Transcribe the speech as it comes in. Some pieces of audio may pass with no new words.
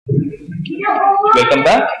Welcome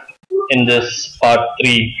back. In this part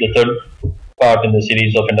 3, the third part in the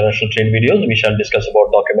series of international trade videos, we shall discuss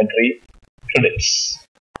about documentary credits.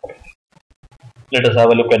 Let us have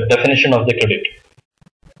a look at definition of the credit.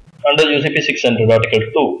 Under UCP 600 Article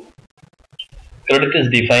 2, credit is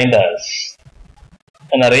defined as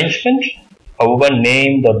an arrangement, however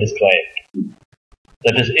named or described,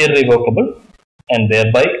 that is irrevocable and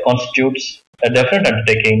thereby constitutes a definite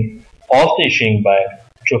undertaking of the issuing bank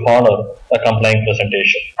to honor a complying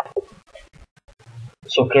presentation.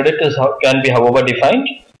 So credit can be however defined.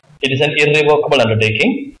 It is an irrevocable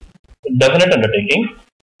undertaking, definite undertaking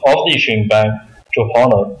of the issuing bank to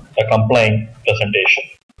honor a complying presentation.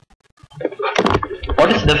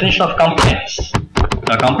 What is the definition of compliance?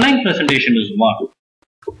 A complying presentation is one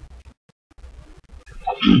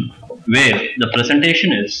where the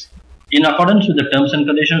presentation is in accordance with the terms and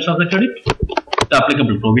conditions of the credit, the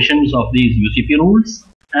applicable provisions of these UCP rules,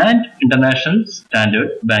 and international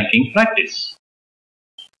standard banking practice.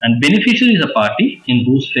 And beneficiary is a party in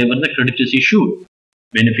whose favor the credit is issued.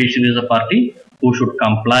 Beneficiary is a party who should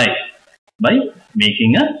comply by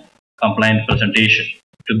making a compliant presentation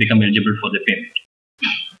to become eligible for the payment.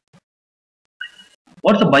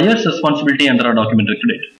 What is the buyer's responsibility under a documentary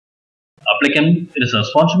credit? Applicant is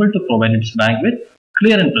responsible to provide its bank with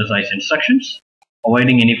clear and precise instructions,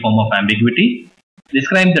 avoiding any form of ambiguity,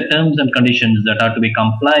 describe the terms and conditions that are to be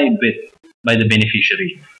complied with by the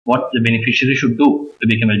beneficiary. What the beneficiary should do to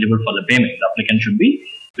become eligible for the payment. The applicant should be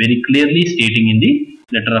very clearly stating in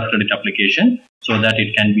the letter of credit application so that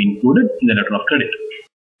it can be included in the letter of credit.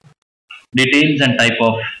 Details and type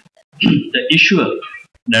of the issuer,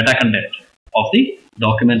 data content of the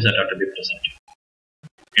documents that are to be presented.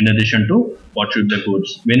 In addition to what should the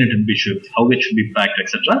goods, when it should be shipped, how it should be packed,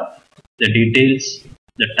 etc. The details,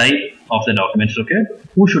 the type of the documents required,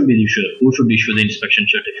 who should be the issuer, who should issue the inspection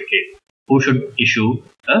certificate, who should issue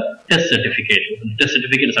a test certificate. The test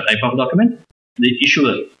certificate is a type of document. The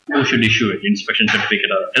issuer, who should issue it, inspection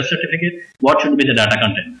certificate or test certificate. What should be the data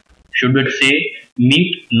content? Should it say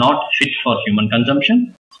meat not fit for human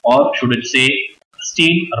consumption, or should it say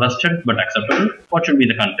steel rusted but acceptable? What should be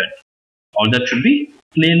the content? All that should be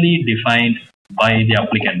clearly defined by the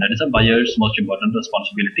applicant. That is a buyer's most important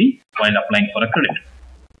responsibility while applying for a credit.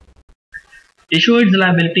 Issuer's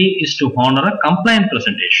liability is to honor a compliant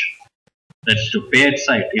presentation. That is to pay at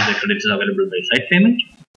site if the credit is available by site payment,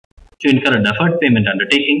 to incur a deferred payment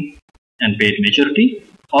undertaking and pay at maturity,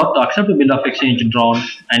 or to accept a bill of exchange drawn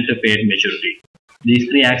and to pay at maturity. These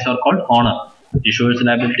three acts are called honor. Issuer's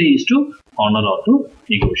liability is to honor or to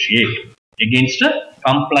negotiate against a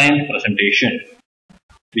compliant presentation,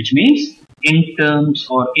 which means in terms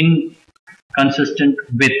or inconsistent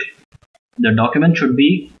with. The document should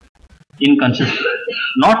be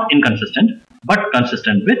not inconsistent, but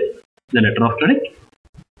consistent with the letter of credit,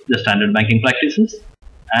 the standard banking practices,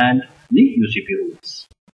 and the UCP rules.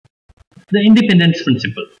 The independence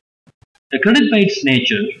principle. The credit by its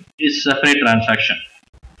nature is a separate transaction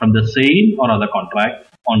from the sale or other contract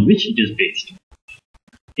on which it is based.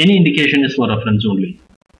 Any indication is for reference only.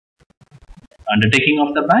 Undertaking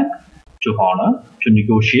of the bank to honor, to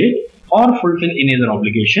negotiate, or fulfill any other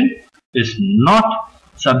obligation is not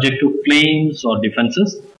subject to claims or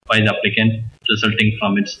defenses by the applicant resulting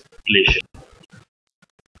from its relation.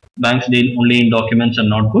 Banks deal only in documents and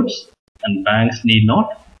not goods, and banks need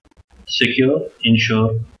not secure,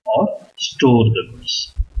 insure, or store the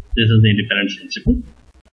goods. This is the independence principle.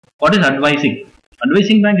 What is advising?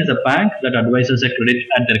 Advising bank is a bank that advises a credit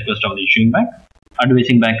at the request of the issuing bank.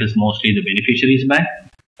 Advising bank is mostly the beneficiary's bank.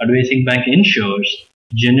 Advising bank ensures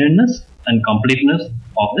genuineness and completeness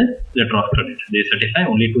of the letter of credit. They certify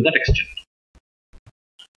only to that extent.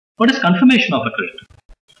 What is confirmation of a credit?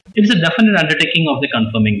 It is a definite undertaking of the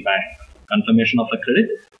confirming bank. Confirmation of a credit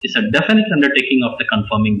is a definite undertaking of the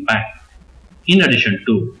confirming bank in addition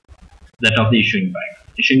to that of the issuing bank.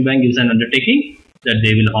 Issuing bank gives an undertaking that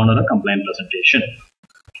they will honor a compliant presentation.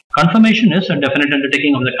 Confirmation is a definite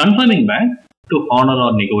undertaking of the confirming bank to honor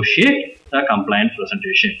or negotiate a compliant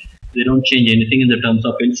presentation. They don't change anything in the terms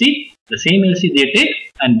of LC. The same LC they take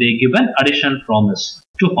and they give an additional promise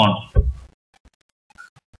to honor.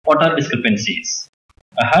 What are discrepancies?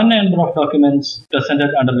 A high number of documents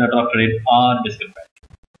presented under letter of credit are discrepant.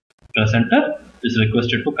 Presenter is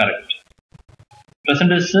requested to correct.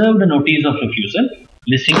 Presenter is served a notice of refusal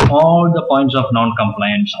listing all the points of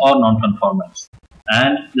non-compliance or non-conformance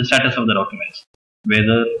and the status of the documents,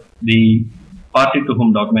 whether the party to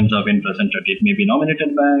whom documents have been presented. It may be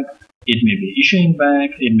nominated bank, it may be issuing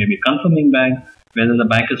bank, it may be confirming bank, whether the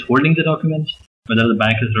bank is holding the documents, whether the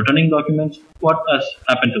bank is returning documents, what has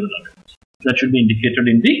happened to the documents. That should be indicated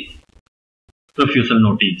in the refusal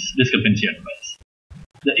notice, discrepancy advice.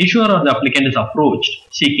 The issuer or the applicant is approached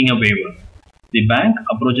seeking a waiver. The bank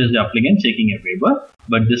approaches the applicant seeking a waiver,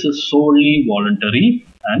 but this is solely voluntary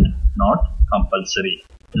and not compulsory.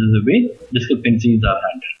 This is the way discrepancies are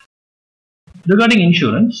handled. Regarding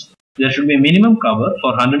insurance, there should be a minimum cover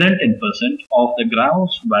for 110% of the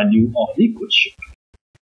gross value of the goods shipped.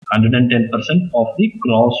 110% of the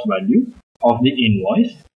gross value of the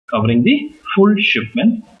invoice covering the full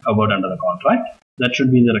shipment covered under the contract. That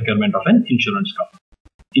should be the requirement of an insurance cover.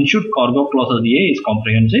 Insured cargo clause A is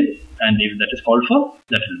comprehensive, and if that is called for,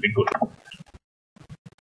 that will be good.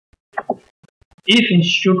 If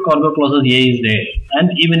insured cargo clause A is there,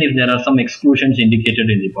 and even if there are some exclusions indicated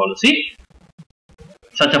in the policy,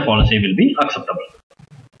 such a policy will be acceptable.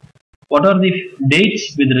 What are the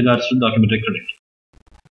dates with regards to documentary credit?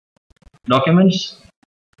 Documents,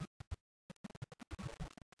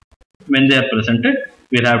 when they are presented,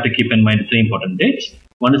 we'll have to keep in mind 3 important dates.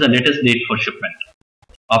 One is the latest date for shipment,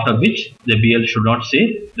 after which the BL should not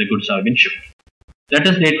say the goods have been shipped.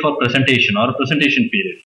 Latest date for presentation or presentation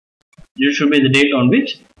period. This should be the date on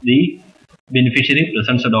which the beneficiary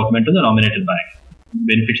presents a document to the nominated bank.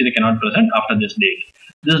 Beneficiary cannot present after this date.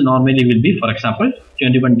 This normally will be, for example,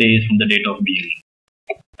 21 days from the date of BL.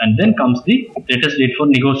 And then comes the latest date for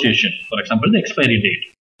negotiation, for example, the expiry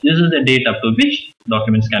date. This is the date up to which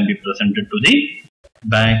documents can be presented to the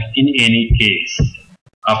bank in any case.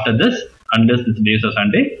 After this, unless this day is a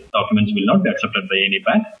Sunday, documents will not be accepted by any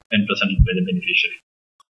bank when presented by the beneficiary.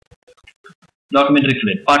 Documentary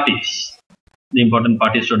credit. Parties. The important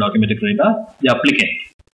parties to documentary credit are the applicant.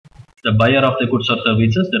 The buyer of the goods or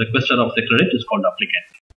services, the requester of the credit is called applicant.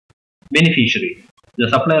 Beneficiary. The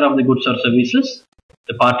supplier of the goods or services,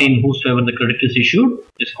 the party in whose favor the credit is issued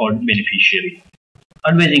is called beneficiary.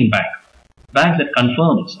 Advising bank. Bank that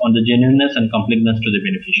confirms on the genuineness and completeness to the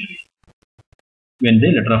beneficiary when the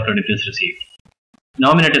letter of credit is received.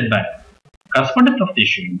 Nominated bank. Correspondent of the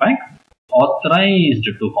issuing bank authorized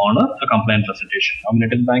to honor a compliant presentation.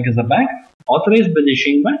 Nominated bank is a bank authorized by the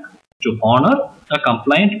issuing bank to honor a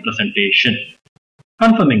compliant presentation.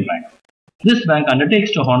 Confirming bank. This bank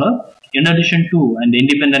undertakes to honor in addition to and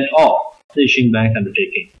independent of the issuing bank's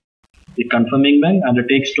undertaking. The confirming bank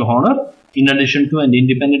undertakes to honor in addition to and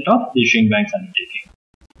independent of the issuing bank's undertaking.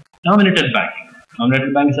 Nominated bank.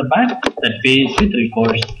 Nominated bank is a bank that pays with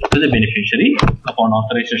recourse to the beneficiary upon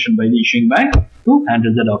authorization by the issuing bank to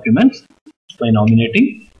handle the documents by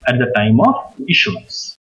nominating at the time of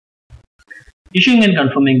issuance. Issuing and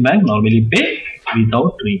confirming bank normally pay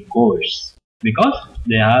without recourse because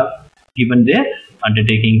they have given their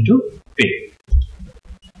undertaking to pay.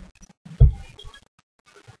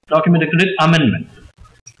 Documentary credit amendment.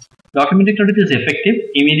 Documentary credit is effective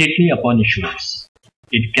immediately upon issuance.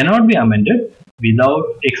 It cannot be amended without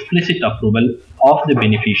explicit approval of the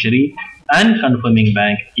beneficiary and confirming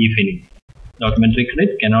bank if any. Documentary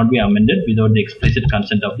credit cannot be amended without the explicit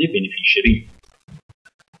consent of the beneficiary.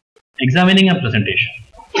 Examining a presentation.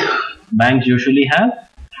 Banks usually have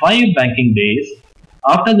 5 banking days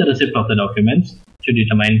after the receipt of the documents to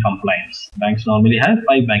determine compliance. Banks normally have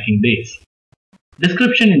 5 banking days.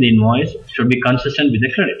 Description in the invoice should be consistent with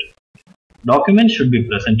the credit. Documents should be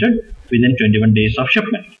presented within 21 days of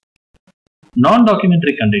shipment.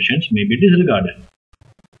 Non-documentary conditions may be disregarded.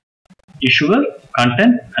 Issuer,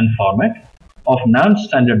 content and format of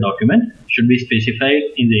non-standard document should be specified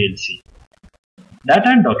in the LC. Data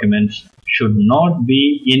and documents should not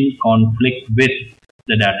be in conflict with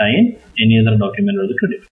the data in any other document or the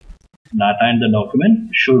credit. Data and the document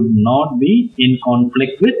should not be in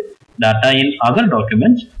conflict with data in other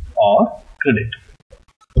documents or credit.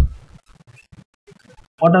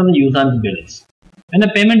 What are the usance bills? When the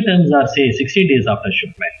payment terms are say 60 days after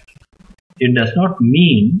shipment, it does not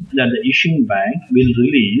mean that the issuing bank will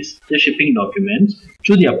release the shipping documents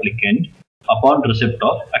to the applicant upon receipt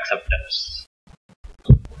of acceptance.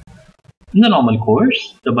 In the normal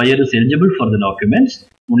course, the buyer is eligible for the documents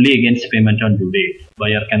only against payment on due date.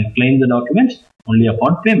 Buyer can claim the documents only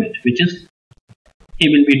upon payment, which is he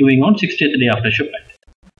will be doing on 60th day after shipment.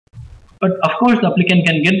 But of course, the applicant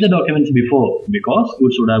can get the documents before because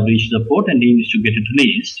goods would have reached the port and he needs to get it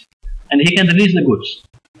released. And he can release the goods,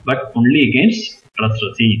 but only against trust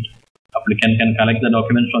receipt. Applicant can collect the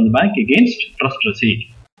documents from the bank against trust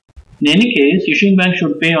receipt. In any case, issuing bank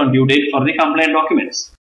should pay on due date for the compliant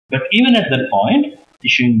documents. But even at that point,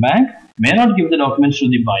 issuing bank may not give the documents to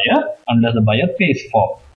the buyer unless the buyer pays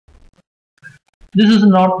for. This is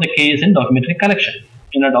not the case in documentary collection.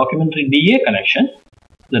 In a documentary DA collection,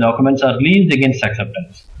 the documents are leased against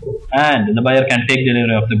acceptance and the buyer can take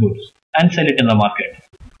delivery of the goods and sell it in the market.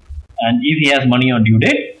 and if he has money on due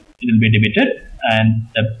date, it will be debited and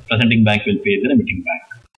the presenting bank will pay the remitting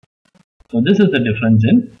bank. So this is the difference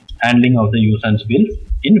in handling of the usance bills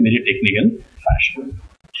in very technical fashion.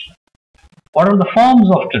 What are the forms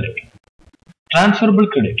of credit? Transferable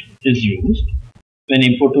credit is used when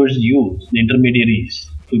importers use the intermediaries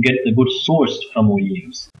to get the goods sourced from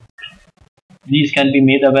OEMs. These can be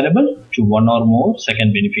made available to one or more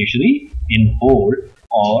second beneficiary in whole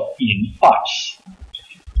or in parts.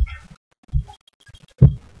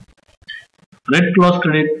 Red clause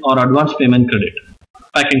credit or advance payment credit,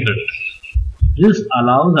 packing credit. This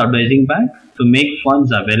allows advising bank to make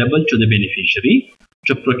funds available to the beneficiary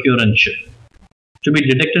to procure and ship, to be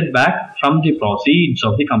deducted back from the proceeds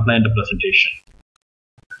of the compliant representation.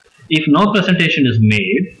 If no presentation is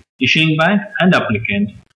made, issuing bank and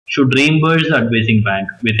applicant should reimburse the advising bank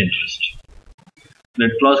with interest.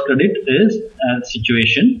 Red clause credit is a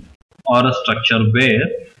situation or a structure where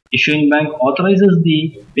issuing bank authorizes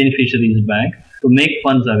the beneficiary's bank to make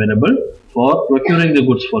funds available for procuring the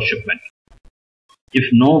goods for shipment. If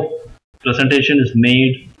no presentation is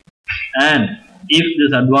made and if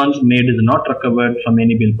this advance made is not recovered from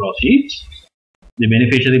any bill proceeds, the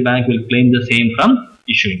beneficiary bank will claim the same from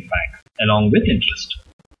issuing bank along with interest.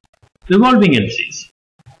 Revolving LCs.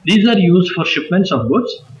 These are used for shipments of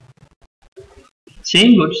goods,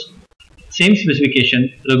 same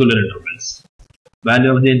specification, regular intervals.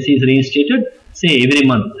 Value of the LC is reinstated, say every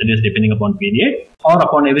month, that is depending upon period, or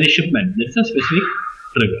upon every shipment. There is a specific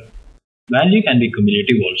trigger. Value can be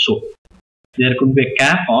cumulative also. There could be a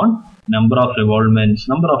cap on number of revolvements,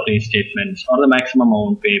 number of reinstatements, or the maximum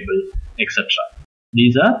amount payable, etc.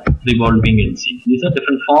 These are revolving LCs. These are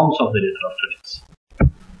different forms of the letter of credits.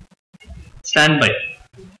 Standby.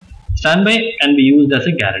 Standby can be used as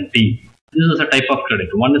a guarantee. This is a type of credit.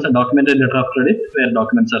 One is a documented letter of credit where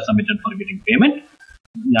documents are submitted for getting payment.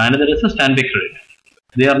 Another is a standby credit.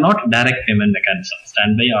 They are not direct payment mechanism.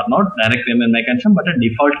 Standby are not direct payment mechanism but a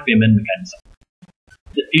default payment mechanism.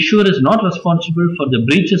 The issuer is not responsible for the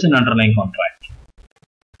breaches in underlying contract.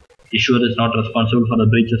 Issuer is not responsible for the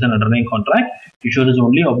breaches in underlying contract. Issuer is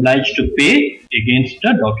only obliged to pay against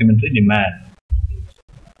a documentary demand.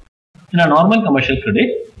 In a normal commercial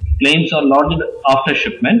credit, claims are lodged after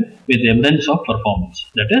shipment with evidence of performance,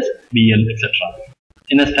 that is BL, etc.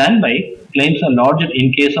 In a standby, claims are lodged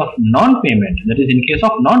in case of non-payment, that is in case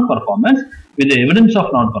of non-performance with the evidence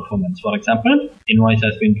of non-performance. For example, invoice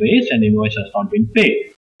has been raised and invoice has not been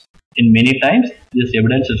paid. In many times, this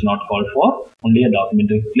evidence is not called for, only a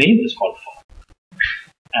documentary claim is called for.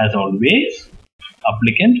 As always,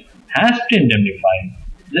 applicant has to indemnify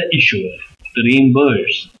the issuer to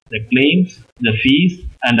reimburse the claims, the fees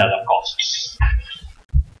and other costs.